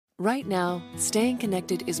Right now, staying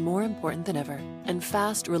connected is more important than ever, and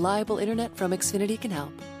fast, reliable internet from Xfinity can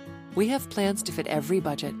help. We have plans to fit every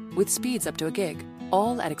budget, with speeds up to a gig,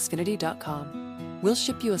 all at Xfinity.com. We'll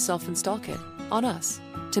ship you a self-install kit, on us,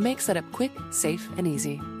 to make setup quick, safe, and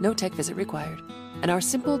easy, no tech visit required. And our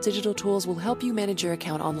simple digital tools will help you manage your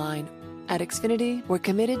account online. At Xfinity, we're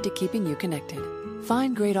committed to keeping you connected.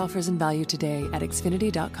 Find great offers and value today at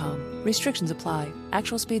Xfinity.com. Restrictions apply.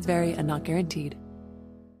 Actual speeds vary and not guaranteed.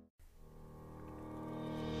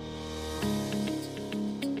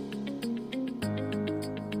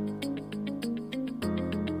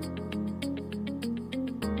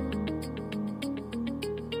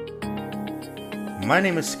 My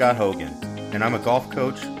name is Scott Hogan, and I'm a golf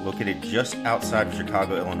coach located just outside of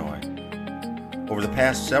Chicago, Illinois. Over the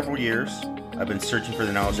past several years, I've been searching for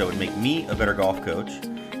the knowledge that would make me a better golf coach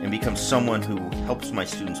and become someone who helps my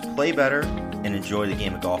students play better and enjoy the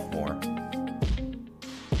game of golf more.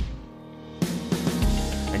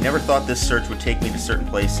 I never thought this search would take me to certain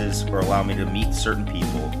places or allow me to meet certain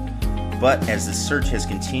people, but as the search has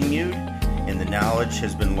continued and the knowledge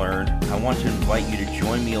has been learned, I want to invite you to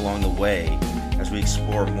join me along the way as we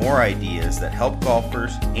explore more ideas that help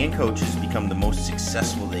golfers and coaches become the most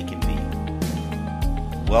successful they can be.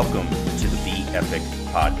 Welcome to the Be Epic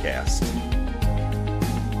Podcast.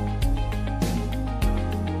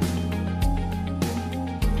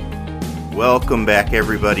 Welcome back,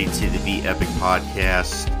 everybody, to the Be Epic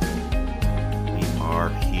Podcast. We are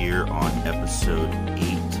here on episode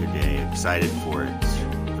 8 today. Excited for it.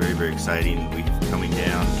 Very, very exciting week coming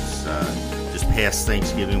down. It's just past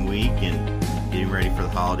Thanksgiving week and getting ready for the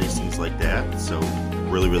holidays, things like that. So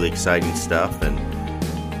really, really exciting stuff, and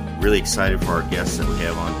really excited for our guests that we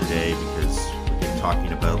have on today, because we're going to be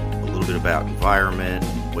talking about a little bit about environment,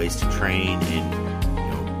 ways to train, and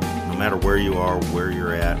no matter where you are, where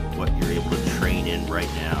you're at, what you're able to train in right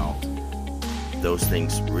now, those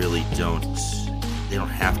things really don't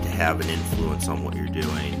have to have an influence on what you're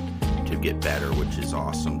doing to get better, which is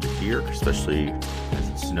awesome to hear, especially as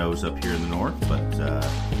it snows up here in the north. But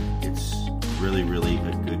it's really, really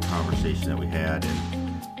a good conversation that we had,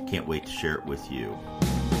 and can't wait to share it with you.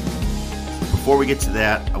 Before we get to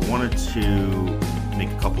that, I wanted to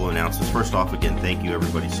make a couple of announcements. First off, again, thank you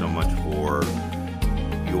everybody so much for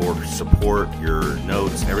your support, your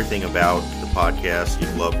notes, everything about the podcast.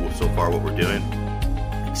 You've loved so far what we're doing.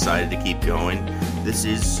 Excited to keep going. This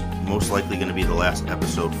is most likely going to be the last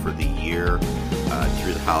episode for the year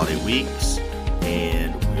through the holiday weeks,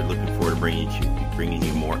 and we're looking forward to bringing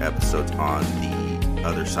you more episodes on the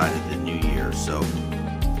other side of the new year. So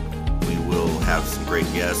we will have some great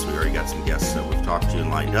guests. We already got some guests that we've talked to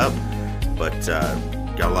and lined up, but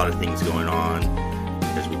got a lot of things going on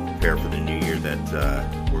as we prepare for the new year that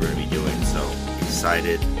we're going to be doing. So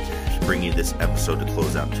excited to bring you this episode to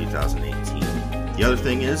close out 2018. The other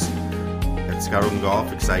thing is, at Scott Hogan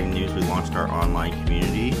Golf, exciting news, we launched our online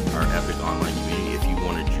community, our Epic online community. If you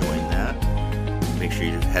want to join that, make sure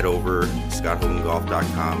you head over to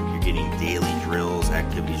ScottHoganGolf.com. You're getting daily drills,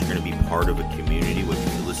 activities. You're going to be part of a community, which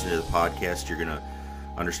if you listen to the podcast, you're going to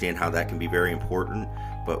understand how that can be very important.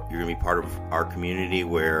 But you're going to be part of our community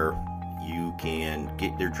where you can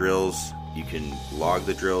get their drills, you can log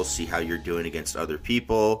the drills, see how you're doing against other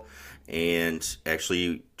people, and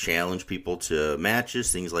actually challenge people to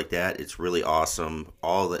matches, things like that. It's really awesome.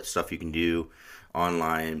 All that stuff you can do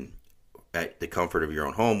online at the comfort of your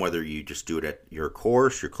own home, whether you just do it at your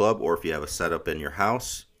course, your club, or if you have a setup in your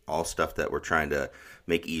house. All stuff that we're trying to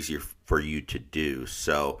make easier for you to do.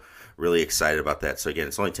 So really excited about that. So again,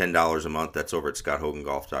 it's only $10 a month. That's over at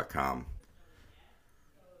ScottHoganGolf.com.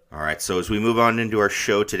 All right, so as we move on into our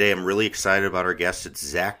show today, I'm really excited about our guest. It's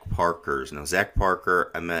Zach Parkhurst. Now, Zach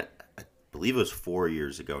Parker, I met, I believe it was 4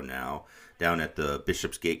 years ago now, down at the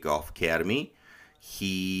Bishopsgate Golf Academy.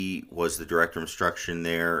 He was the director of instruction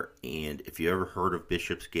there, and if you ever heard of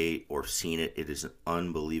Bishopsgate or seen it, it is an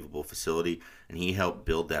unbelievable facility, and he helped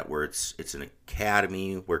build that, where it's an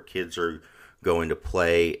academy where kids are going to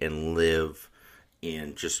play and live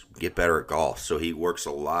and just get better at golf. So he works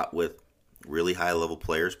a lot with really high-level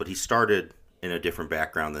players, but he started in a different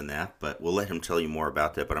background than that, but we'll let him tell you more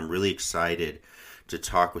about that. But I'm really excited to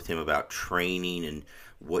talk with him about training and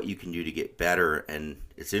what you can do to get better, and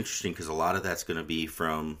it's interesting because a lot of that's going to be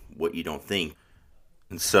from what you don't think.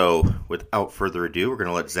 And so, without further ado, we're going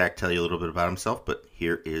to let Zach tell you a little bit about himself, but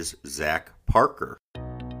here is Zach Parker.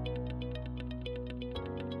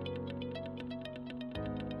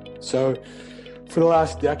 So, for the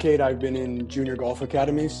last decade, I've been in junior golf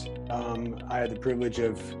academies. I had the privilege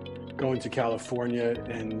of going to California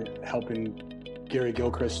and helping Gary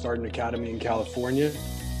Gilchrist start an academy in California.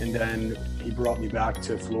 And then he brought me back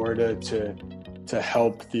to Florida to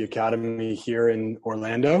help the academy here in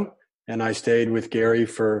Orlando. And I stayed with Gary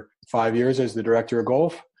for 5 years as the director of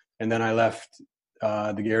golf. And then I left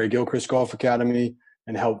the Gary Gilchrist Golf Academy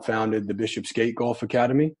and helped founded the Bishopsgate Golf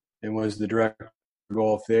Academy and was the director of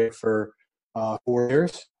golf there for 4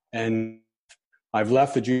 years. And I've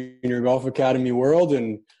left the Junior Golf Academy world,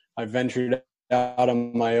 and I've ventured out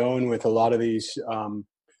on my own with a lot of these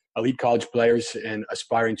elite college players and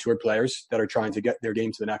aspiring tour players that are trying to get their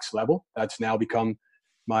game to the next level. That's now become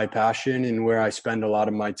my passion, and where I spend a lot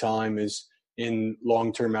of my time is in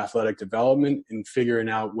long-term athletic development and figuring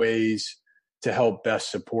out ways to help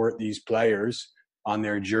best support these players on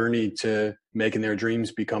their journey to making their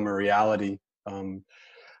dreams become a reality.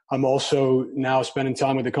 I'm also now spending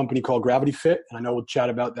time with a company called Gravity Fit, and I know we'll chat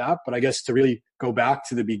about that, but I guess to really go back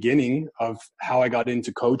to the beginning of how I got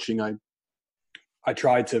into coaching, I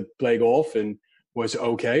tried to play golf and was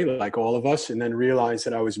okay, like all of us, and then realized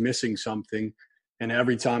that I was missing something. And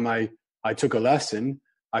every time I took a lesson,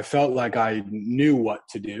 I felt like I knew what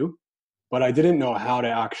to do, but I didn't know how to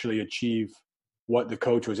actually achieve what the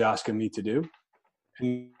coach was asking me to do.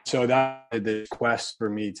 And so that was the quest for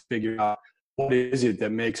me to figure out what is it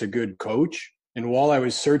that makes a good coach. And while I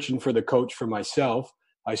was searching for the coach for myself,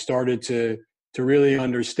 I started to really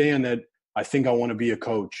understand that I think I want to be a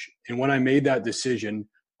coach. And when I made that decision,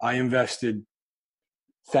 I invested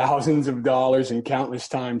thousands of dollars and countless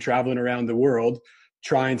time traveling around the world,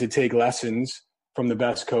 trying to take lessons from the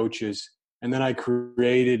best coaches. And then I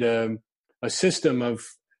created a system of,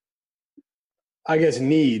 I guess,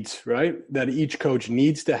 needs, right? That each coach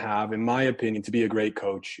needs to have, in my opinion, to be a great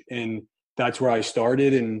coach. And that's where I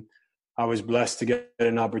started. And I was blessed to get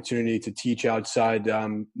an opportunity to teach outside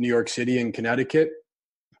New York City and Connecticut.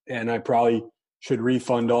 And I probably should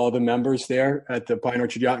refund all the members there at the Pine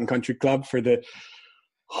Orchard Yacht and Country Club for the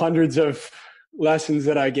hundreds of lessons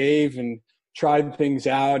that I gave and tried things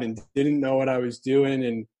out and didn't know what I was doing.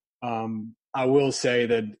 And I will say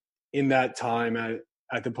that in that time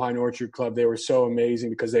at the Pine Orchard Club, they were so amazing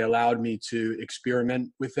because they allowed me to experiment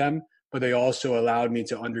with them, but they also allowed me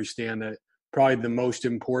to understand that probably the most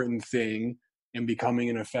important thing in becoming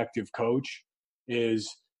an effective coach is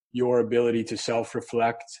your ability to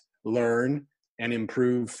self-reflect, learn, and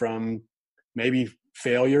improve from maybe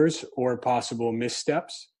failures or possible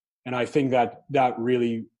missteps. And I think that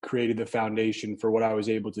really created the foundation for what I was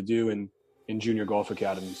able to do in junior golf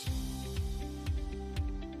academies.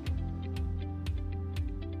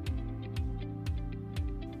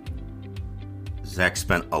 Zach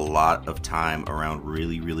spent a lot of time around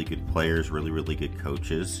really, really good players, really, really good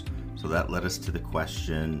coaches. So that led us to the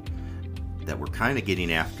question that we're kind of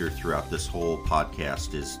getting after throughout this whole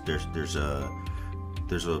podcast is there's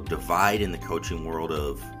a divide in the coaching world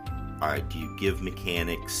of, all right, do you give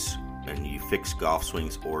mechanics and you fix golf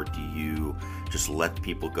swings, or do you just let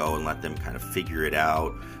people go and let them kind of figure it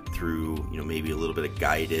out through, maybe a little bit of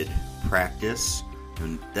guided practice?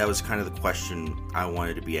 And that was kind of the question I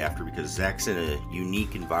wanted to be after, because Zach's in a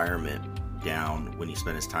unique environment down when he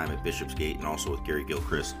spent his time at Bishopsgate and also with Gary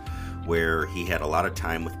Gilchrist, where he had a lot of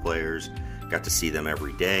time with players, got to see them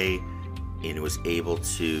every day, and was able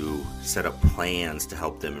to set up plans to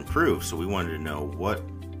help them improve. So we wanted to know what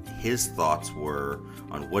his thoughts were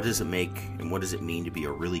on what does it make and what does it mean to be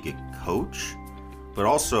a really good coach. But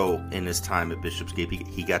also in his time at Bishopsgate,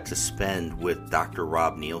 he got to spend with Dr.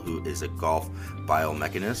 Rob Neal, who is a golf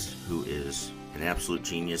biomechanist, who is an absolute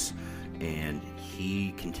genius, and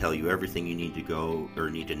he can tell you everything you need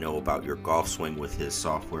to know about your golf swing with his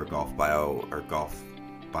software, Golf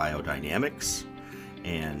Biodynamics.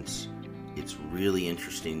 And it's really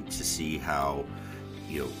interesting to see how,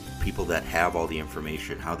 people that have all the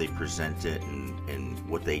information, how they present it and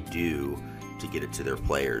what they do to get it to their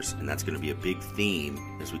players. And that's going to be a big theme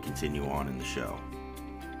as we continue on in the show.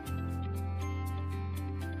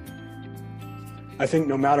 I think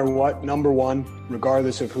no matter what, number one,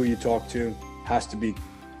 regardless of who you talk to, has to be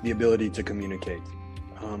the ability to communicate.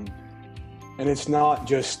 And it's not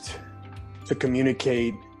just to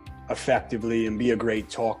communicate effectively and be a great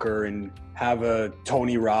talker and have a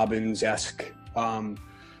Tony Robbins-esque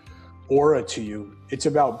aura to you. It's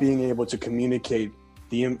about being able to communicate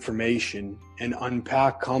the information and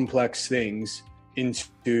unpack complex things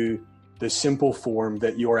into the simple form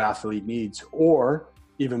that your athlete needs, or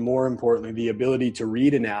even more importantly, the ability to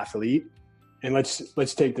read an athlete. And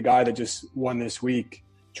let's take the guy that just won this week.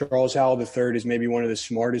 Charles Howell III is maybe one of the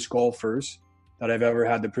smartest golfers that I've ever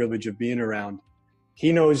had the privilege of being around.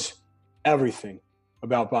 He knows everything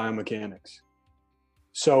about biomechanics.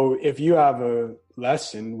 So if you have a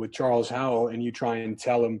lesson with Charles Howell and you try and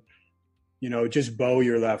tell him just bow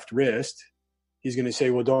your left wrist, he's going to say,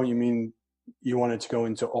 well, don't you mean you want it to go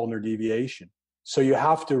into ulnar deviation? So you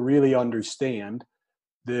have to really understand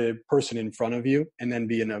the person in front of you and then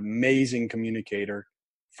be an amazing communicator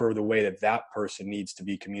for the way that person needs to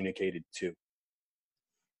be communicated to.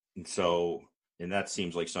 And that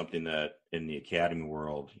seems like something that in the academy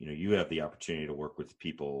world, you have the opportunity to work with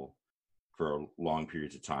people for long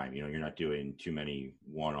periods of time. You're not doing too many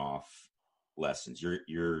one-off lessons.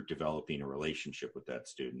 You're developing a relationship with that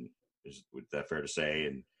student. Is that fair to say?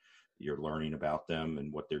 And you're learning about them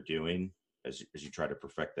and what they're doing as you try to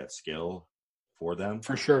perfect that skill for them?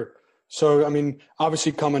 For sure. So,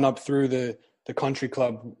 obviously coming up through the country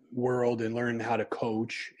club world and learning how to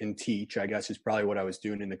coach and teach, I guess is probably what I was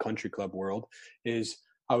doing in the country club world, is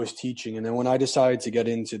I was teaching. And then when I decided to get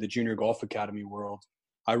into the junior golf academy world,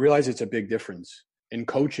 I realized it's a big difference. And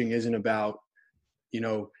coaching isn't about,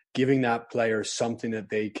 giving that player something that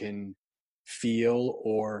they can feel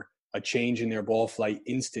or a change in their ball flight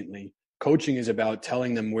instantly. Coaching is about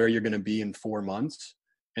telling them where you're going to be in 4 months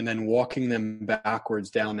and then walking them backwards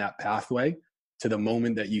down that pathway to the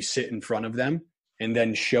moment that you sit in front of them and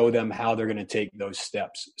then show them how they're going to take those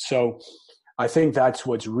steps. So I think that's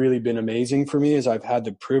what's really been amazing for me is I've had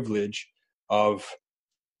the privilege of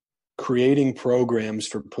creating programs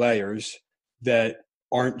for players that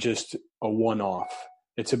aren't just a one-off.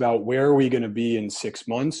 It's about where are we going to be in 6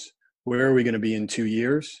 months? Where are we going to be in 2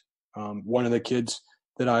 years? One of the kids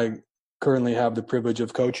that I currently have the privilege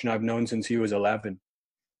of coaching, I've known since he was 11.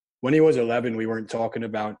 When he was 11, we weren't talking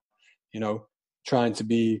about, trying to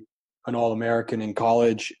be an All-American in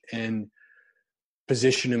college and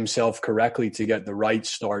position himself correctly to get the right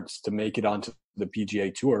starts to make it onto the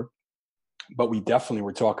PGA Tour. But we definitely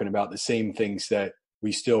were talking about the same things that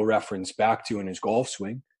we still reference back to in his golf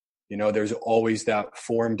swing. There's always that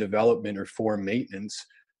form development or form maintenance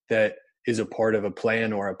that is a part of a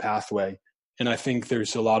plan or a pathway. And I think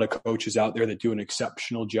there's a lot of coaches out there that do an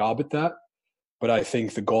exceptional job at that. But I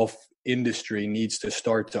think the golf industry needs to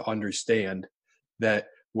start to understand that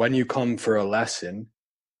when you come for a lesson,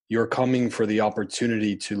 you're coming for the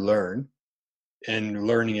opportunity to learn. And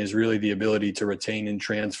learning is really the ability to retain and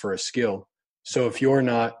transfer a skill. So if you're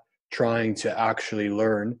not trying to actually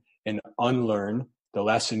learn and unlearn the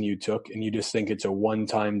lesson you took and you just think it's a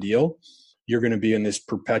one-time deal, you're going to be in this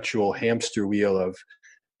perpetual hamster wheel of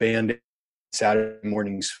band Saturday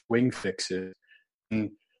morning swing fixes.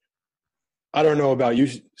 And I don't know about you,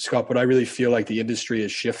 Scott, but I really feel like the industry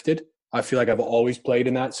has shifted. I feel like I've always played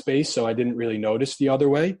in that space, so I didn't really notice the other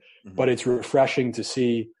way. Mm-hmm. But it's refreshing to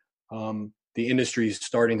see the industry is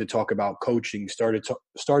starting to talk about coaching, starting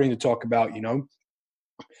to talk about,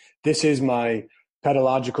 this is my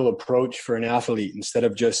pedagogical approach for an athlete instead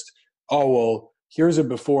of just, oh, well, here's a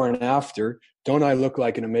before and after. Don't I look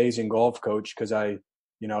like an amazing golf coach because I,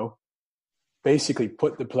 basically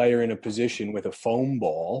put the player in a position with a foam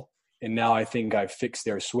ball and now I think I've fixed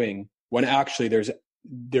their swing when actually there's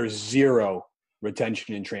zero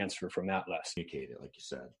retention and transfer from that lesson. Communicate it, like you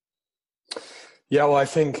said. Yeah, well, I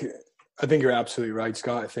think you're absolutely right,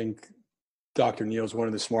 Scott. I think Dr. Neal's one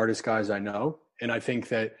of the smartest guys I know. And I think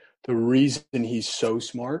that the reason he's so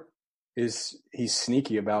smart is he's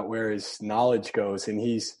sneaky about where his knowledge goes. And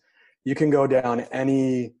you can go down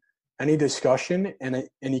any discussion and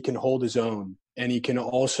he can hold his own. And he can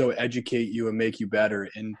also educate you and make you better.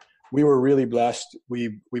 And we were really blessed.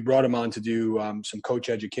 We brought him on to do some coach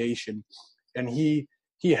education. And he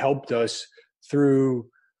helped us through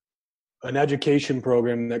an education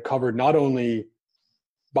program that covered not only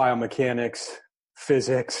biomechanics,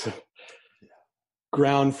 physics,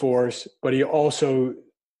 ground force, but he also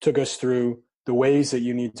took us through the ways that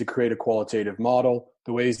you need to create a qualitative model,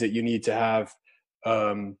 the ways that you need to have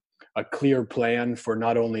a clear plan for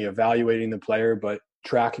not only evaluating the player, but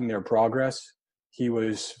tracking their progress. He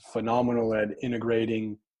was phenomenal at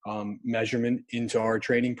integrating measurement into our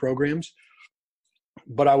training programs.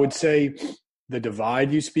 But I would say the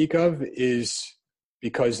divide you speak of is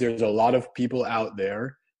because there's a lot of people out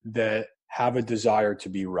there that have a desire to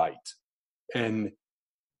be right. And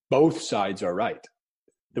both sides are right.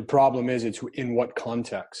 The problem is it's in what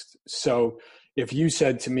context. So if you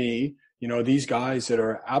said to me, these guys that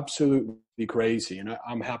are absolutely crazy, and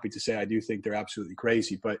I'm happy to say I do think they're absolutely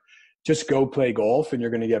crazy, but just go play golf and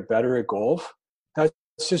you're going to get better at golf. That's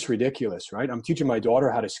just ridiculous, right? I'm teaching my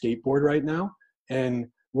daughter how to skateboard right now, and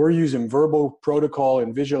we're using verbal protocol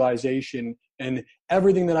and visualization and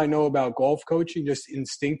everything that I know about golf coaching just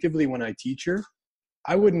instinctively when I teach her.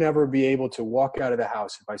 I would never be able to walk out of the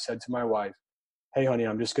house if I said to my wife, hey, honey,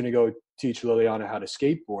 I'm just going to go teach Liliana how to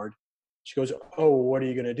skateboard. She goes, oh, what are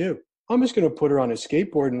you going to do? I'm just going to put her on a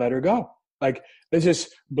skateboard and let her go. Like, it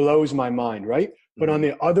just blows my mind, right? But on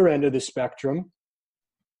the other end of the spectrum,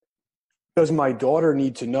 does my daughter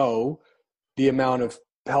need to know the amount of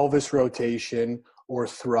pelvis rotation or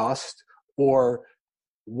thrust or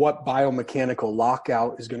what biomechanical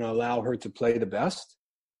lockout is going to allow her to play the best?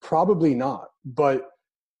 Probably not. But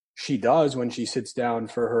she does when she sits down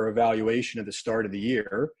for her evaluation at the start of the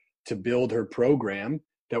year to build her program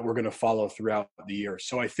that we're going to follow throughout the year.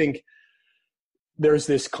 So I think there's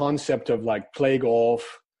this concept of like play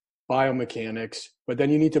golf, biomechanics, but then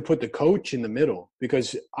you need to put the coach in the middle,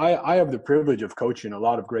 because I have the privilege of coaching a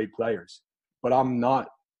lot of great players, but I'm not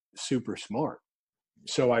super smart.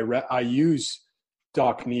 So I use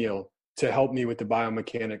Doc Neal to help me with the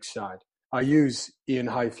biomechanics side. I use Ian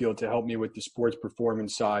Highfield to help me with the sports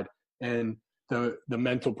performance side and the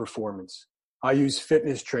mental performance. I use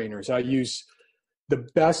fitness trainers. I use the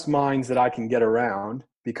best minds that I can get around,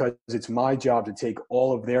 because it's my job to take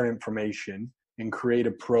all of their information and create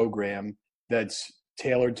a program that's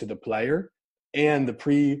tailored to the player and the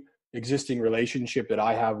pre-existing relationship that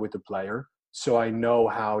I have with the player. So I know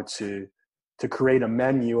how to create a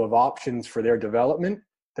menu of options for their development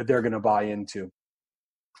that they're going to buy into.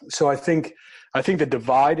 So I think the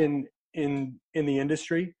divide in the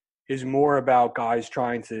industry is more about guys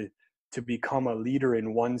trying to become a leader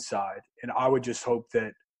in one side. And I would just hope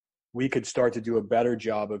that we could start to do a better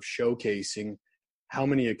job of showcasing how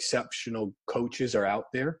many exceptional coaches are out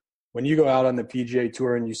there. When you go out on the PGA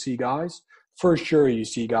Tour and you see guys, for sure you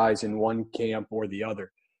see guys in one camp or the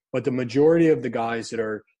other. But the majority of the guys that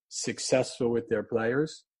are successful with their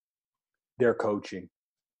players, they're coaching.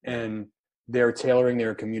 And they're tailoring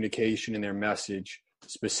their communication and their message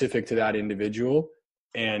specific to that individual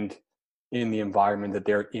and in the environment that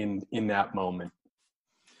they're in that moment.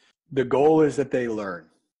 The goal is that they learn,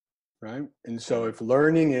 right? And so if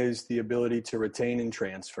learning is the ability to retain and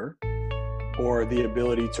transfer, or the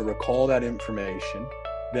ability to recall that information,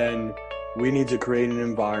 then we need to create an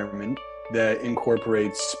environment that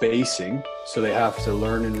incorporates spacing, so they have to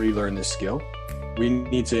learn and relearn the skill. We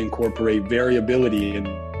need to incorporate variability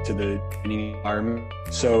into the environment,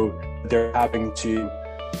 so they're having to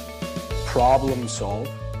problem solve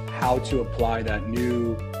how to apply that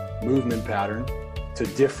new movement pattern to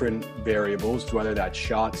different variables, whether that's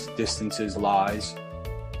shots, distances, lies.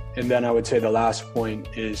 And then I would say the last point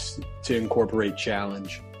is to incorporate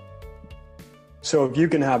challenge. So if you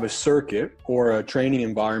can have a circuit or a training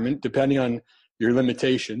environment, depending on your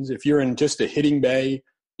limitations, if you're in just a hitting bay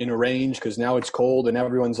in a range because now it's cold and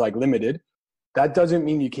everyone's like limited, that doesn't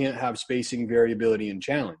mean you can't have spacing, variability, and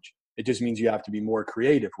challenge. It just means you have to be more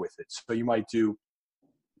creative with it. So you might do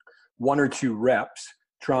 1 or 2 reps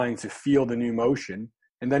trying to feel the new motion,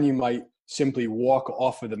 and then you might simply walk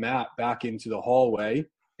off of the mat back into the hallway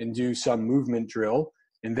and do some movement drill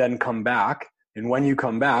and then come back. And when you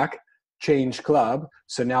come back, change club.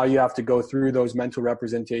 So now you have to go through those mental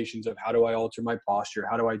representations of how do I alter my posture?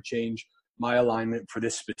 How do I change my alignment for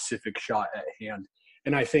this specific shot at hand?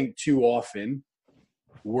 And I think too often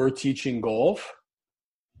we're teaching golf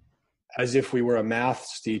as if we were a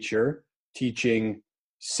maths teacher teaching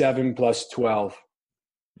 7 + 12.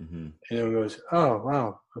 Mm-hmm. And it goes, oh,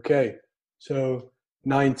 wow, okay, so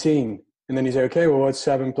 19. And then you say, okay, well, what's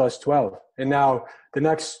 7 + 12? And now the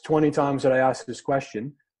next 20 times that I ask this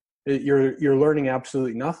question, you're learning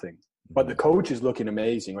absolutely nothing. But the coach is looking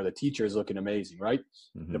amazing, or the teacher is looking amazing, right?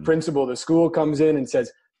 Mm-hmm. The principal of the school comes in and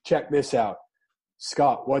says, check this out.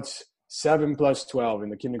 Scott, what's 7 + 12 in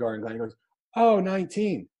the kindergarten class? He goes, oh,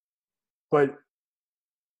 19. But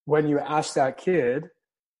when you ask that kid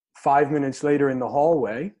 5 minutes later in the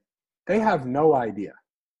hallway, they have no idea.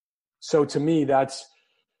 So to me, that's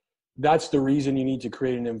the reason you need to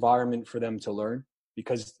create an environment for them to learn,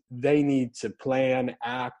 because they need to plan,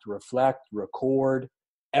 act, reflect, record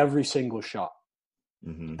every single shot.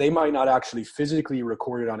 Mm-hmm. They might not actually physically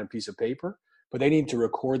record it on a piece of paper, but they need to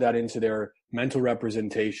record that into their mental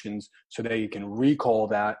representations so they can recall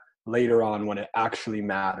that later on when it actually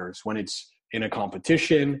matters, when it's in a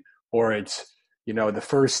competition or it's, the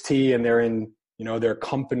first tee and they're in, their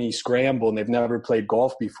company scramble and they've never played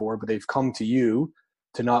golf before, but they've come to you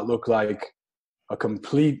to not look like a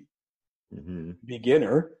complete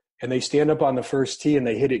beginner, and they stand up on the first tee and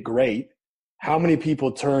they hit it great. How many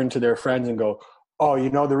people turn to their friends and go, oh,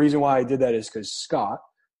 the reason why I did that is because Scott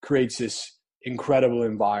creates this incredible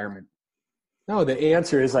environment? No, the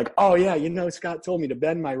answer is like, oh yeah, Scott told me to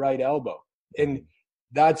bend my right elbow. And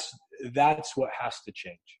that's what has to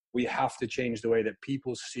change. We have to change the way that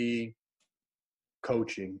people see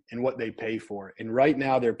coaching and what they pay for. And right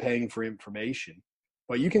now they're paying for information,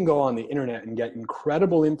 but you can go on the internet and get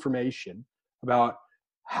incredible information about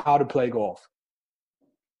how to play golf.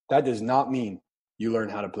 That does not mean you learn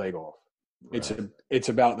how to play golf. Right. It's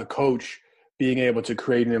about the coach being able to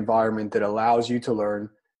create an environment that allows you to learn,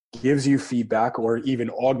 gives you feedback, or even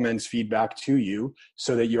augments feedback to you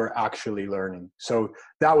so that you're actually learning. So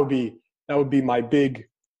that would be my big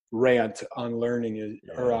rant on learning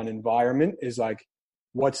or on environment is like,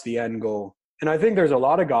 what's the end goal? And I think there's a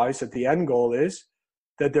lot of guys that the end goal is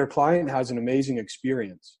that their client has an amazing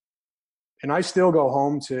experience. And I still go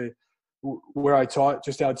home to where I taught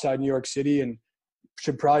just outside New York City and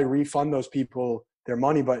should probably refund those people their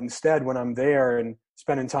money. But instead, when I'm there and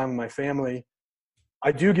spending time with my family,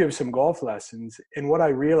 I do give some golf lessons. And what I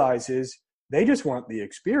realize is they just want the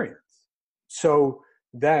experience. So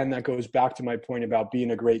then that goes back to my point about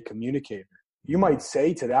being a great communicator. You might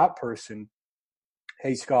say to that person,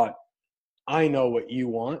 hey, Scott, I know what you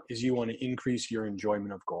want is you want to increase your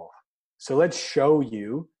enjoyment of golf. So let's show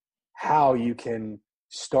you how you can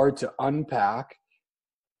start to unpack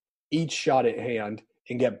each shot at hand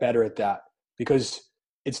and get better at that. Because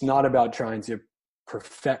it's not about trying to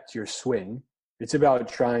perfect your swing. It's about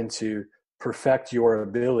trying to perfect your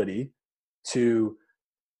ability to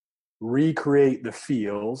recreate the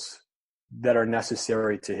feels that are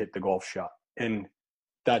necessary to hit the golf shot. And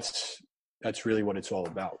that's really what it's all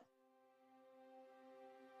about.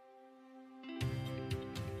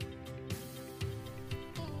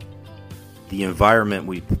 The environment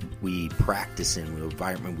we practice in, the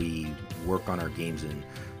environment we work on our games in,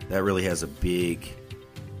 that really has a big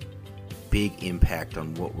impact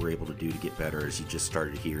on what we're able to do to get better, as you just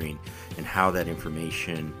started hearing, and how that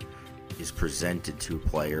information is presented to a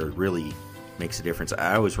player really makes a difference.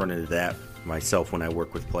 I always run into that myself when I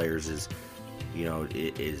work with players is,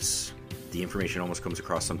 the information almost comes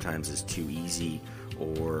across sometimes as too easy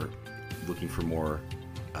or looking for more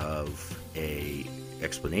of a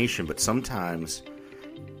explanation, but sometimes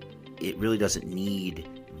it really doesn't need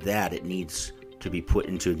that. It needs to be put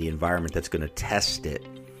into the environment that's going to test it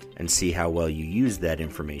and see how well you use that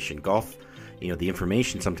information. Golf, the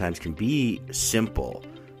information sometimes can be simple,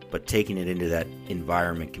 but taking it into that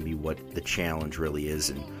environment can be what the challenge really is,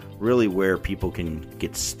 and really where people can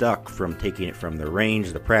get stuck from taking it from the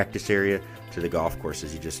range, the practice area, to the golf course,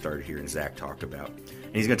 as you just started hearing Zach talk about.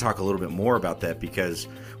 And he's going to talk a little bit more about that, because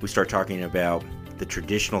we start talking about the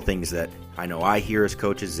traditional things that I know I hear as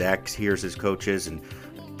coaches, Zach hears as coaches, and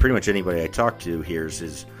pretty much anybody I talk to hears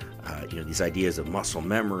is, these ideas of muscle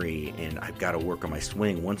memory, and I've got to work on my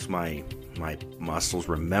swing. Once my muscles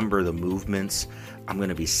remember the movements, I'm going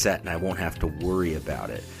to be set and I won't have to worry about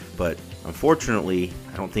it. But unfortunately,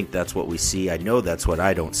 I don't think that's what we see. I know that's what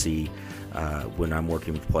I don't see when I'm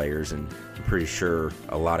working with players, and I'm pretty sure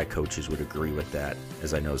a lot of coaches would agree with that,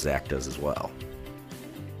 as I know Zach does as well.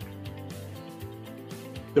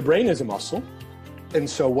 The brain is a muscle, and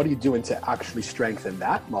so what are you doing to actually strengthen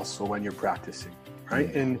that muscle when you're practicing, right?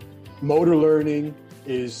 Mm-hmm. And motor learning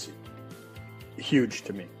is huge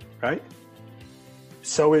to me, right?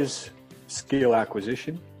 So is skill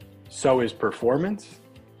acquisition, so is performance.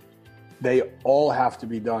 They all have to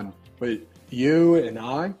be done. But you and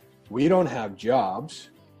I, we don't have jobs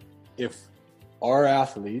if our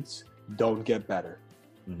athletes don't get better.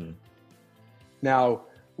 Mm-hmm. Now,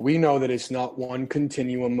 we know that it's not one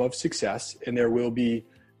continuum of success, and there will be,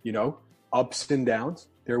 ups and downs.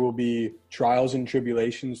 There will be trials and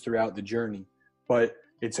tribulations throughout the journey, but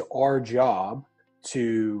it's our job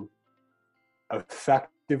to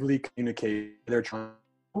effectively communicate their trying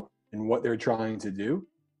and what they're trying to do.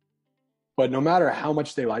 But no matter how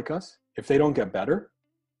much they like us, if they don't get better,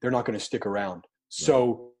 they're not going to stick around. Right.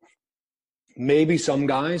 So maybe some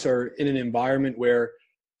guys are in an environment where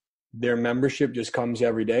their membership just comes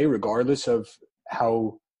every day, regardless of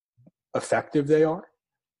how effective they are.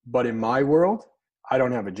 But in my world, I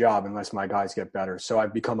don't have a job unless my guys get better. So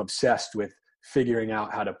I've become obsessed with figuring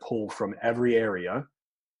out how to pull from every area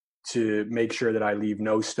to make sure that I leave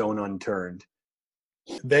no stone unturned.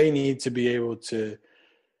 They need to be able to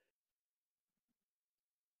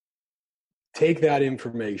take that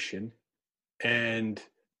information and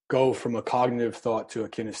go from a cognitive thought to a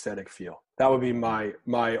kinesthetic feel. That would be my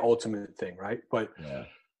ultimate thing, right? But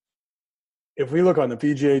if we look on the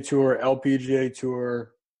PGA Tour, LPGA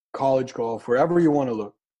Tour, college golf, wherever you want to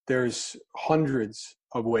look, there's hundreds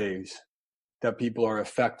of ways that people are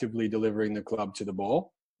effectively delivering the club to the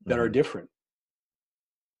ball that are different.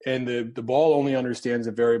 And the ball only understands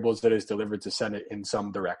the variables that is delivered to send it in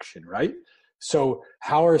some direction, right? So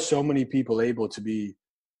how are so many people able to be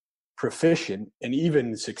proficient and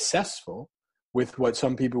even successful with what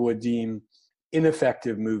some people would deem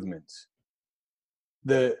ineffective movements?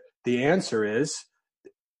 The answer is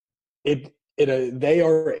they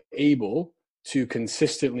are able to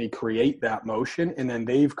consistently create that motion, and then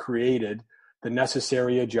they've created the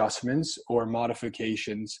necessary adjustments or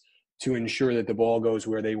modifications to ensure that the ball goes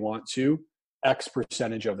where they want to X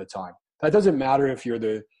percentage of the time. That doesn't matter if you're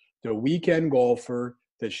the weekend golfer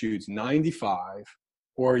that shoots 95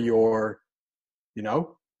 or you're,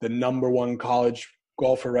 the number one college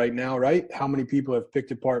golfer right now, right? How many people have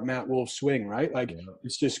picked apart Matt Wolff's swing, right? Like,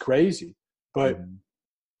 It's just crazy. But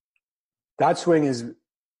that swing is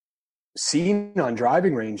seen on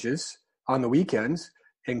driving ranges on the weekends,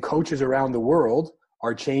 and coaches around the world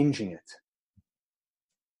are changing it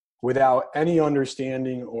without any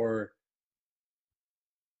understanding or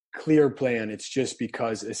clear plan. It's just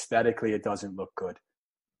because aesthetically it doesn't look good.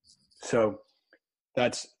 So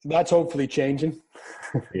that's hopefully changing.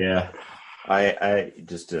 Yeah. I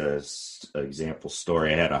just an example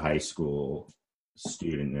story. I had a high school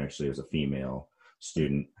student, actually it was a female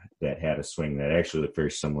student, that had a swing that actually looked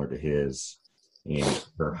very similar to his, and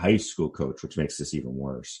her high school coach, which makes this even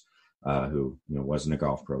worse, who wasn't a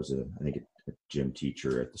golf pro, was I think a gym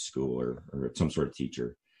teacher at the school or some sort of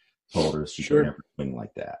teacher, told her she could never swing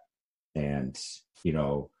like that. And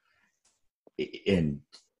and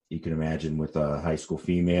you can imagine with a high school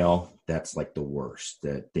female, that's like the worst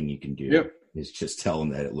thing you can do is just tell them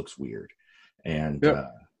that it looks weird. And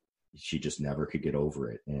she just never could get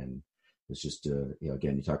over it. And it's just,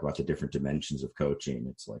 again, you talk about the different dimensions of coaching.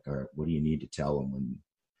 It's like, all right, what do you need to tell them when,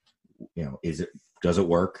 does it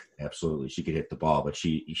work? Absolutely. She could hit the ball, but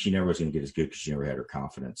she never was going to get as good because she never had her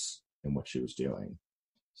confidence in what she was doing.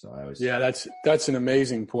 So that's an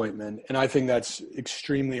amazing point, man. And I think that's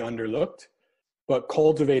extremely underlooked, but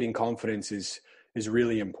cultivating confidence is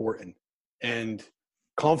really important. And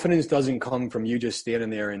confidence doesn't come from you just standing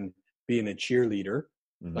there and being a cheerleader.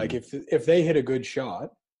 Mm-hmm. Like if they hit a good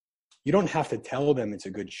shot, you don't have to tell them it's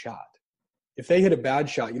a good shot. If they hit a bad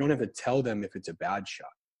shot, you don't have to tell them if it's a bad shot.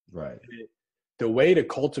 Right. The way to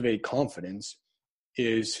cultivate confidence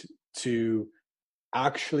is to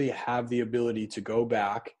actually have the ability to go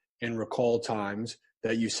back and recall times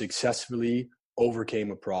that you successfully overcame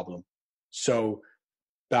a problem. So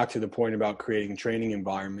back to the point about creating training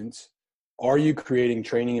environments, are you creating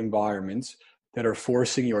training environments that are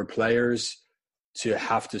forcing your players to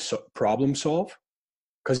have to problem solve?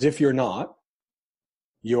 Because if you're not,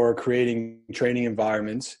 you're creating training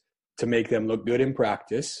environments to make them look good in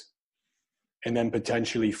practice and then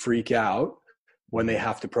potentially freak out when they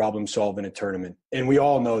have to problem solve in a tournament. And we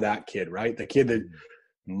all know that kid, right? The kid that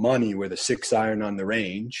money with a 6-iron on the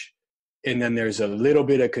range, and then there's a little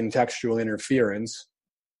bit of contextual interference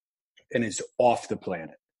and it's off the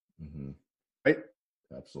planet. Mm-hmm. Right?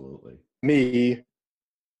 Absolutely.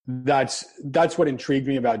 That's what intrigued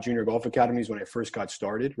me about junior golf academies when I first got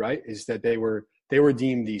started, right? Is that they were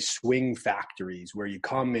deemed these swing factories where you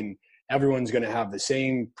come and everyone's going to have the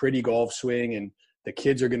same pretty golf swing and the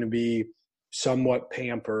kids are going to be somewhat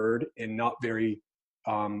pampered and not very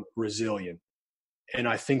resilient. And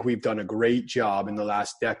I think we've done a great job in the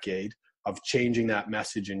last decade of changing that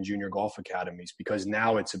message in junior golf academies, because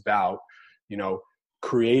now it's about,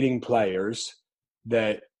 creating players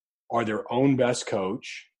that are their own best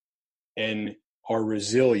coach and are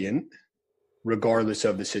resilient regardless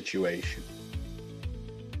of the situation.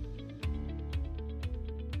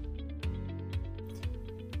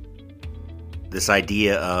 This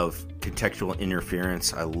idea of contextual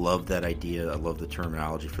interference, I love that idea. I love the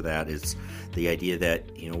terminology for that. It's the idea that,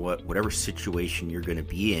 whatever situation you're going to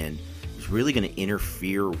be in is really going to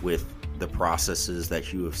interfere with the processes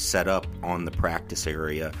that you have set up on the practice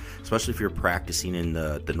area, especially if you're practicing in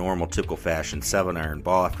the normal, typical fashion, 7-iron,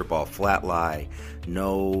 ball after ball, flat lie,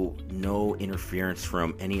 no interference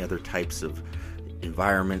from any other types of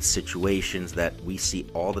environments, situations that we see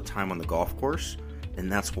all the time on the golf course.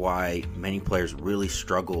 And that's why many players really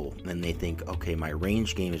struggle and they think, okay, my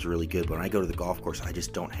range game is really good. When I go to the golf course, I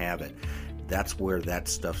just don't have it. That's where that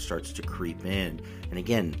stuff starts to creep in. And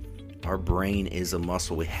again, our brain is a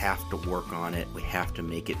muscle. We have to work on it. We have to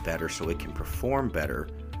make it better so it can perform better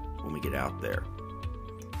when we get out there.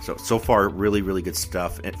 So far, really, really good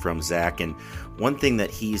stuff from Zach. And one thing that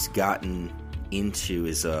he's gotten into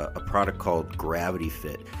is a product called Gravity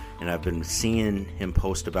Fit. And I've been seeing him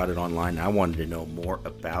post about it online. I wanted to know more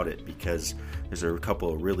about it because there's a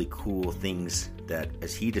couple of really cool things that,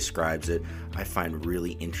 as he describes it, I find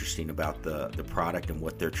really interesting about the product and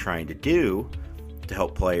what they're trying to do to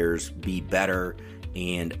help players be better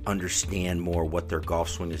and understand more what their golf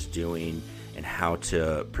swing is doing and how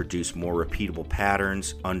to produce more repeatable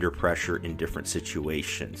patterns under pressure in different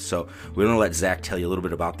situations. So we're going to let Zach tell you a little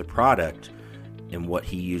bit about the product and what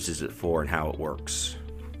he uses it for and how it works.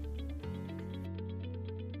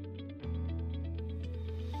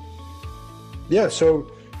 Yeah, so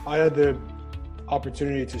I had the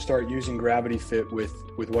opportunity to start using Gravity Fit with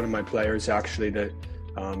one of my players, actually, that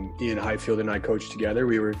Ian Highfield and I coached together.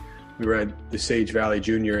 We were at the Sage Valley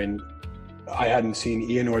Junior, and I hadn't seen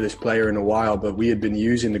Ian or this player in a while, but we had been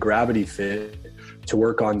using the Gravity Fit to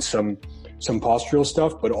work on some postural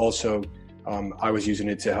stuff, but also I was using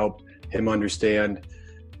it to help him understand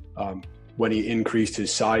when he increased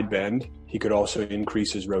his side bend, he could also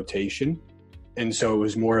increase his rotation. And so it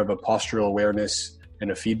was more of a postural awareness and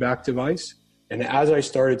a feedback device. And as I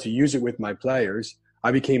started to use it with my players,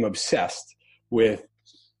 I became obsessed with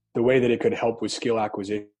the way that it could help with skill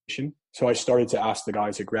acquisition. So I started to ask the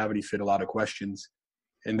guys at Gravity Fit a lot of questions.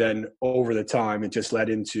 And then over the time, it just led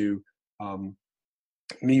into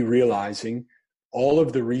me realizing all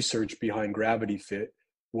of the research behind Gravity Fit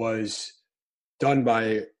was done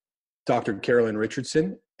by Dr. Carolyn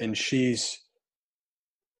Richardson, and she's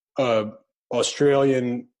an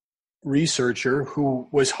Australian researcher who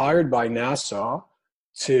was hired by NASA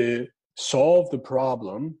to solve the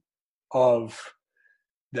problem of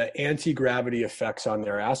the anti-gravity effects on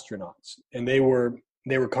their astronauts. And they were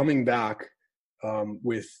coming back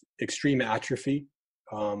with extreme atrophy.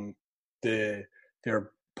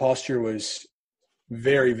 Their posture was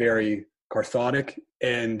very, very orthotic,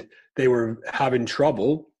 and they were having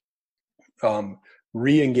trouble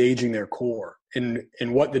re-engaging their core. And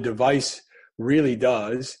what the device really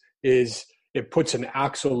does is it puts an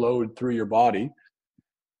axial load through your body,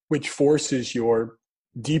 which forces your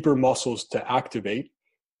deeper muscles to activate,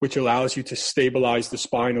 which allows you to stabilize the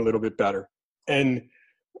spine a little bit better. And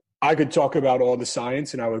I could talk about all the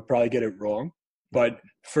science and I would probably get it wrong, but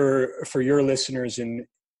for your listeners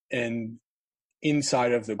and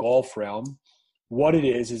inside of the golf realm, what it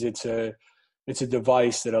is it's a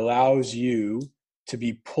device that allows you to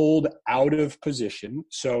be pulled out of position.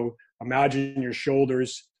 So imagine your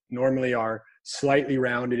shoulders normally are slightly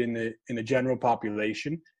rounded in the general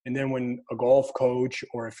population. And then when a golf coach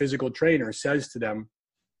or a physical trainer says to them,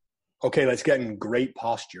 okay, let's get in great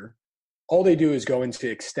posture, all they do is go into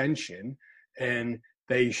extension and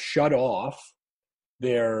they shut off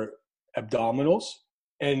their abdominals.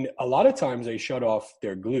 And a lot of times they shut off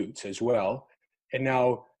their glutes as well. And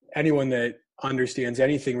now anyone that understands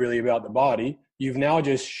anything really about the body, you've now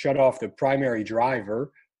just shut off the primary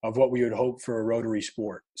driver of what we would hope for a rotary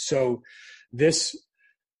sport. So this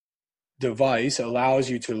device allows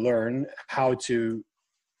you to learn how to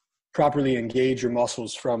properly engage your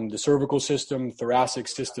muscles from the cervical system, thoracic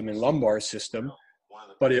system, and lumbar system,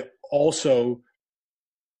 but it also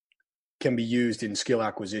can be used in skill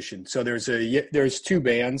acquisition. So there's two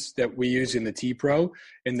bands that we use in the T-Pro,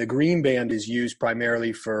 and the green band is used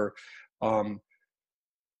primarily for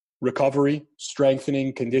recovery,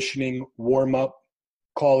 strengthening, conditioning, warm-up,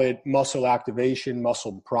 call it muscle activation,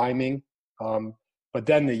 muscle priming. But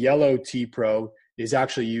then the yellow T-Pro is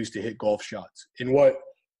actually used to hit golf shots. And what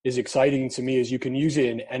is exciting to me is you can use it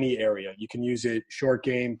in any area. You can use it short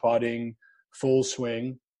game, putting, full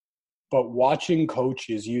swing. But watching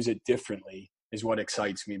coaches use it differently is what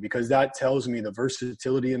excites me, because that tells me the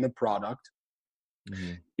versatility in the product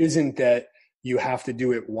isn't that you have to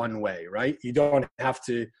do it one way, right? You don't have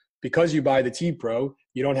to, because you buy the T-Pro,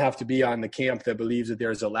 you don't have to be on the camp that believes that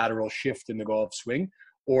there's a lateral shift in the golf swing,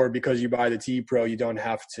 or because you buy the T-Pro, you don't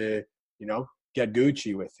have to, get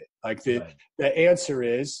Gucci with it. Like the answer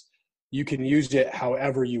is you can use it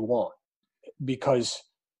however you want, because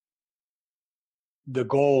the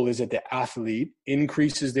goal is that the athlete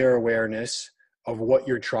increases their awareness of what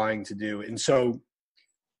you're trying to do. And so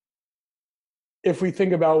if we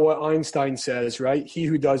think about what Einstein says, right? He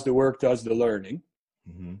who does the work does the learning.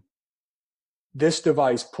 Mm-hmm. This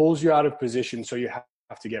device pulls you out of position, so you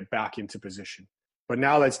have to get back into position. But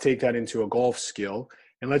now let's take that into a golf skill.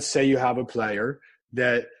 And let's say you have a player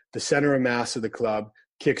that the center of mass of the club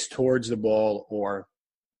kicks towards the ball, or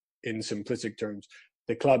in simplistic terms,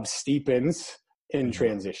 the club steepens in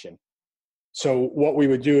transition. So what we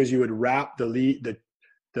would do is you would wrap the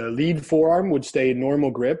lead forearm would stay in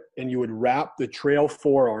normal grip, and you would wrap the trail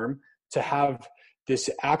forearm to have this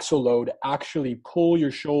axial load actually pull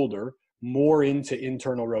your shoulder more into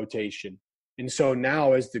internal rotation. And so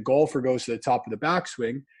now as the golfer goes to the top of the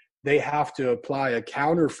backswing, they have to apply a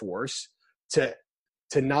counter force to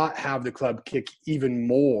not have the club kick even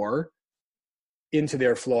more into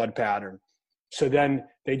their flawed pattern. So then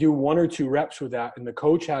they do 1 or 2 reps with that, and the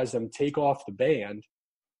coach has them take off the band.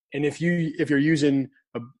 And if you're using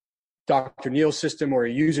a Dr. Neal system, or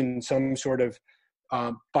you're using some sort of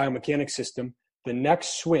biomechanics system, the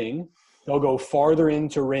next swing, they'll go farther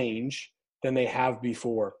into range than they have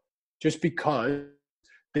before, just because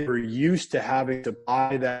they were used to having to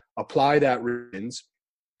apply that resistance,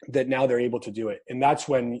 that now they're able to do it. And that's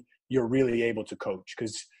when you're really able to coach.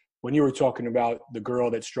 Because when you were talking about the girl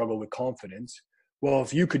that struggled with confidence, well,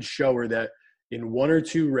 if you could show her that in 1 or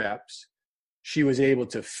 2 reps, she was able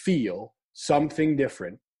to feel something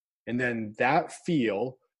different, and then that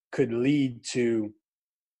feel could lead to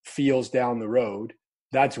feels down the road,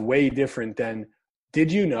 that's way different than,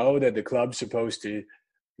 did you know that the club's supposed to,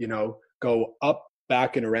 go up,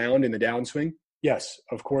 back, and around in the downswing? Yes,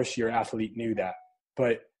 of course your athlete knew that.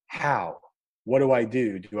 But how? What do I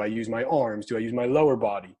do? Do I use my arms? Do I use my lower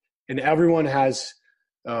body? And everyone has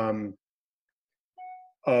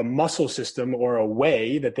a muscle system or a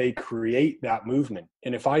way that they create that movement.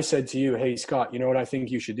 And if I said to you, hey, Scott, you know what I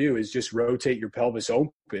think you should do is just rotate your pelvis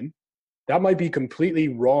open, that might be completely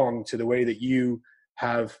wrong to the way that you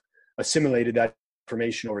have assimilated that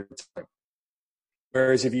information over time.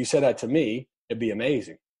 Whereas if you said that to me, it'd be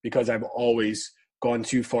amazing, because I've always gone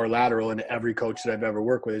too far lateral, and every coach that I've ever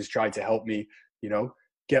worked with has tried to help me,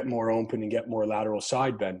 get more open and get more lateral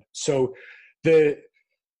side bend. So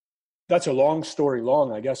that's a long story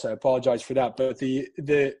long, I guess. I apologize for that. But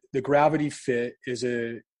the Gravity Fit is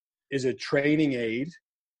a training aid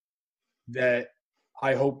that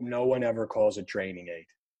I hope no one ever calls a training aid.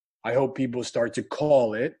 I hope people start to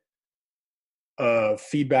call it a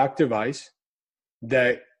feedback device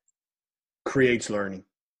that creates learning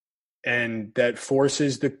and that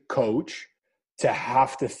forces the coach to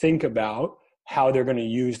have to think about how they're going to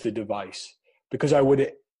use the device. Because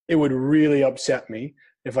it would really upset me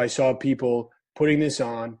if I saw people putting this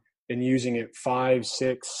on and using it 5,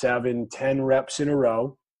 6, 7, 10 reps in a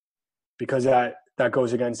row, because that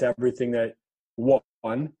goes against everything that,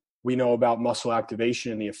 1, we know about muscle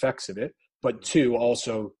activation and the effects of it, but 2,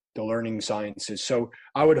 also the learning sciences. So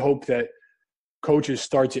I would hope that coaches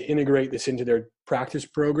start to integrate this into their practice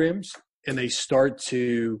programs, and they start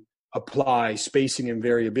to apply spacing and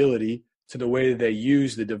variability to the way that they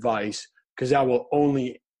use the device, because that will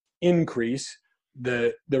only increase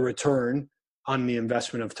the return on the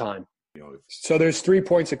investment of time. So there's 3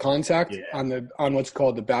 points of contact on what's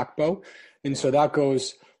called the back bow. And so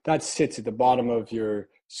that sits at the bottom of your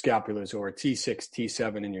scapulars, or T6,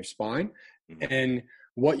 T7 in your spine. Mm-hmm. And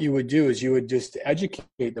what you would do is you would just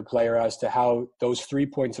educate the player as to how those 3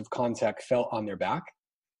 points of contact felt on their back.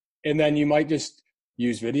 And then you might just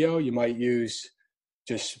use video. You might use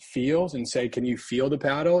just feels and say, can you feel the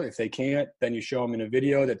paddle? If they can't, then you show them in a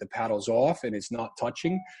video that the paddle's off and it's not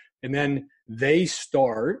touching. And then they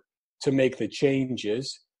start to make the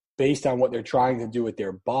changes based on what they're trying to do with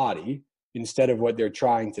their body instead of what they're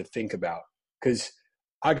trying to think about. Because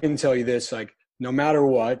I can tell you this, like, no matter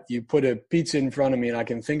what, you put a pizza in front of me and I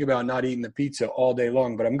can think about not eating the pizza all day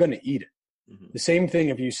long, but I'm going to eat it. Mm-hmm. The same thing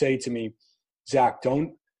if you say to me, Zach,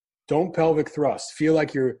 don't pelvic thrust. Feel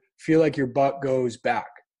like your butt goes back.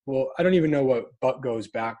 Well, I don't even know what butt goes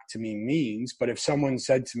back to me means, but if someone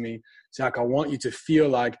said to me, Zach, I want you to feel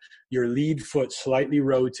like your lead foot slightly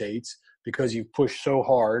rotates because you push so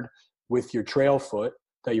hard with your trail foot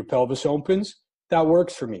that your pelvis opens, that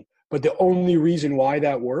works for me. But the only reason why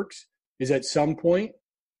that works is at some point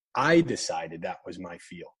I decided that was my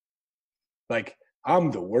feel. Like,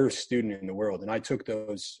 I'm the worst student in the world, and I took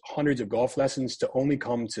those hundreds of golf lessons to only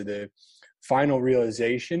come to the final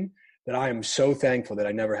realization that I am so thankful that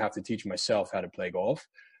I never have to teach myself how to play golf,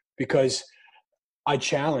 because I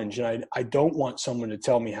challenge, and I don't want someone to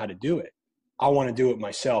tell me how to do it. I want to do it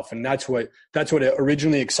myself. And that's what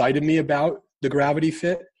originally excited me about the Gravity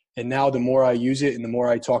Fit. And now the more I use it and the more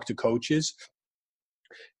I talk to coaches,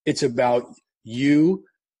 it's about you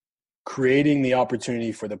creating the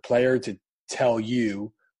opportunity for the player to tell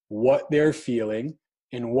you what they're feeling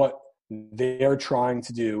and what they're trying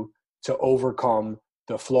to do to overcome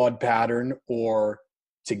the flawed pattern or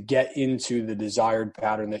to get into the desired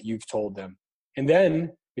pattern that you've told them. And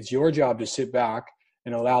then it's your job to sit back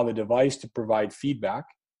and allow the device to provide feedback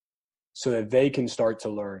so that they can start to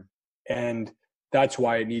learn. And that's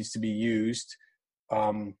why it needs to be used,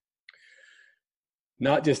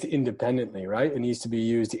 not just independently, right? It needs to be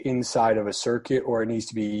used inside of a circuit, or it needs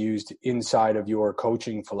to be used inside of your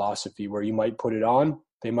coaching philosophy, where you might put it on.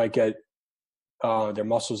 They might get their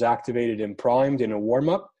muscles activated and primed in a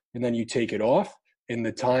warm-up, and then you take it off. In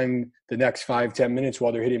the next 5-10 minutes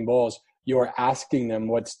while they're hitting balls, you're asking them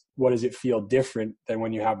what does it feel different than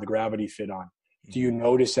when you have the Gravity Fit on? Do you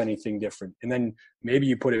notice anything different? And then maybe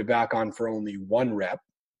you put it back on for only 1 rep,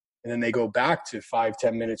 and then they go back to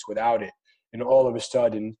 5-10 minutes without it. And all of a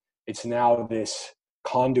sudden, it's now this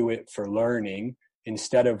conduit for learning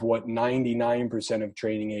instead of what 99% of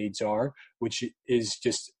training aids are, which is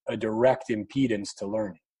just a direct impedance to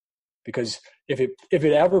learning. Because if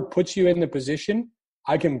it ever puts you in the position,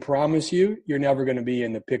 I can promise you, you're never going to be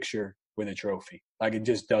in the picture with a trophy. Like, it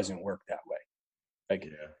just doesn't work that way. Like,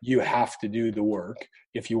 you have to do the work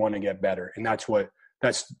if you want to get better. And that's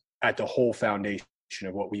at the whole foundation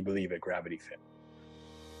of what we believe at Gravity Fit.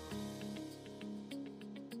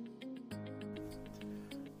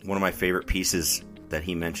 One of my favorite pieces that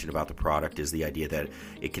he mentioned about the product is the idea that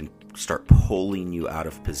it can start pulling you out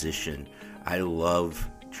of position. I love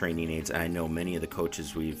training aids. I know many of the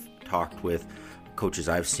coaches we've talked with, coaches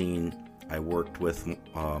I've seen. I worked with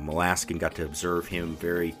Molaskin, got to observe him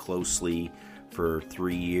very closely for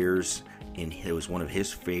 3 years, and it was one of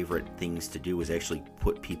his favorite things to do was actually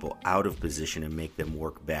put people out of position and make them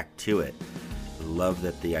work back to it. I love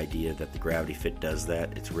that the idea that the Gravity Fit does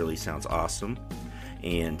that. It really sounds awesome.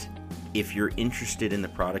 And if you're interested in the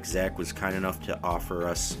product, Zach was kind enough to offer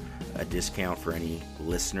us a discount for any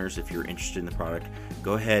listeners. If you're interested in the product,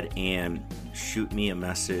 go ahead and shoot me a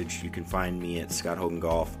message. You can find me at Scott Hogan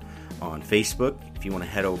Golf on Facebook. If you want to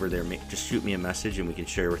head over there, just shoot me a message and we can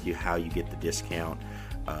share with you how you get the discount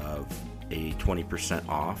of a 20%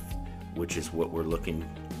 off, which is what we're looking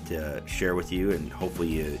to share with you. And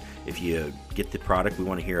hopefully if you get the product, we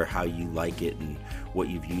want to hear how you like it and what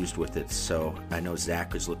you've used with it. So I know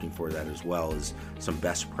Zach is looking for that as well, as some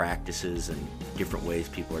best practices and different ways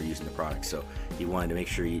people are using the product. So he wanted to make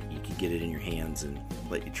sure you could get it in your hands and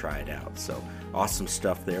let you try it out. So awesome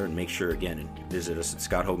stuff there. And make sure, again, visit us at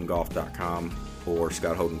scotthogangolf.com or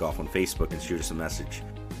Scott Hogan Golf on Facebook and shoot us a message.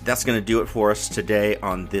 That's going to do it for us today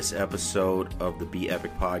on this episode of the Be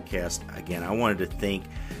Epic podcast. Again, I wanted to thank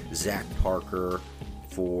Zach Parker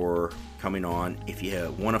for coming on. If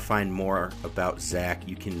you want to find more about Zach,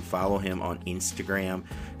 you can follow him on Instagram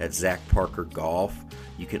at Zach Parker Golf.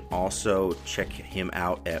 You can also check him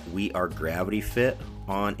out at We Are Gravity Fit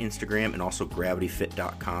on Instagram and also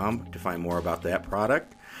gravityfit.com to find more about that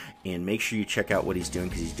product. And make sure you check out what he's doing,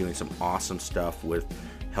 because he's doing some awesome stuff with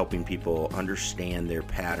helping people understand their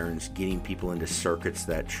patterns, getting people into circuits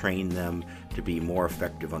that train them to be more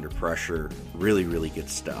effective under pressure. Really, really good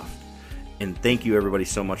stuff. And thank you everybody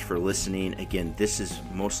so much for listening. Again, this is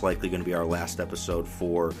most likely going to be our last episode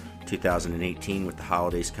for 2018 with the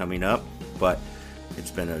holidays coming up, but it's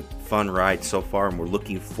been a fun ride so far, and we're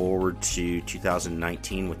looking forward to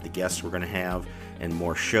 2019 with the guests we're going to have and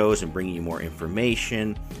more shows and bringing you more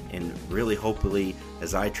information. And really, hopefully,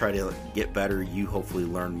 as I try to get better, you hopefully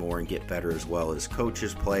learn more and get better, as well as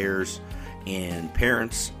coaches, players, and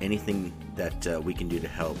parents, anything that we can do to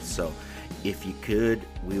help. So if you could,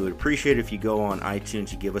 we would appreciate it if you go on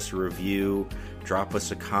iTunes, you give us a review, drop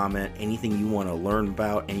us a comment, anything you want to learn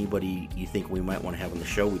about, anybody you think we might want to have on the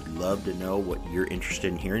show. We'd love to know what you're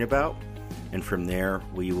interested in hearing about. And from there,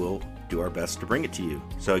 we will do our best to bring it to you.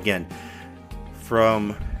 So again,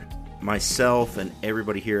 from myself and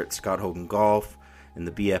everybody here at Scott Hogan Golf and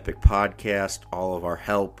the Be Epic podcast, all of our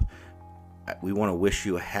help, we want to wish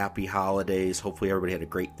you a happy holidays. Hopefully everybody had a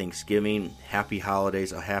great Thanksgiving, happy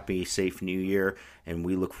holidays, a happy, safe New Year, and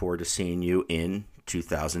we look forward to seeing you in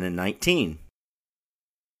 2019.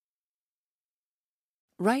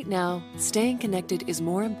 Right now, staying connected is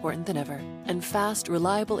more important than ever, and fast,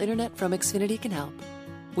 reliable internet from Xfinity can help.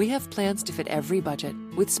 We have plans to fit every budget,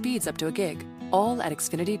 with speeds up to a gig, all at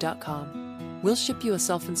Xfinity.com. We'll ship you a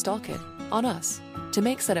self-install kit, on us, to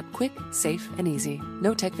make setup quick, safe, and easy.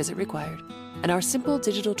 No tech visit required. And our simple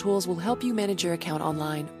digital tools will help you manage your account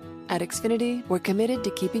online. At Xfinity, we're committed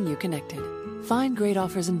to keeping you connected. Find great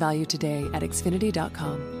offers and value today at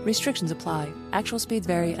Xfinity.com. Restrictions apply. Actual speeds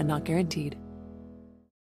vary and not guaranteed.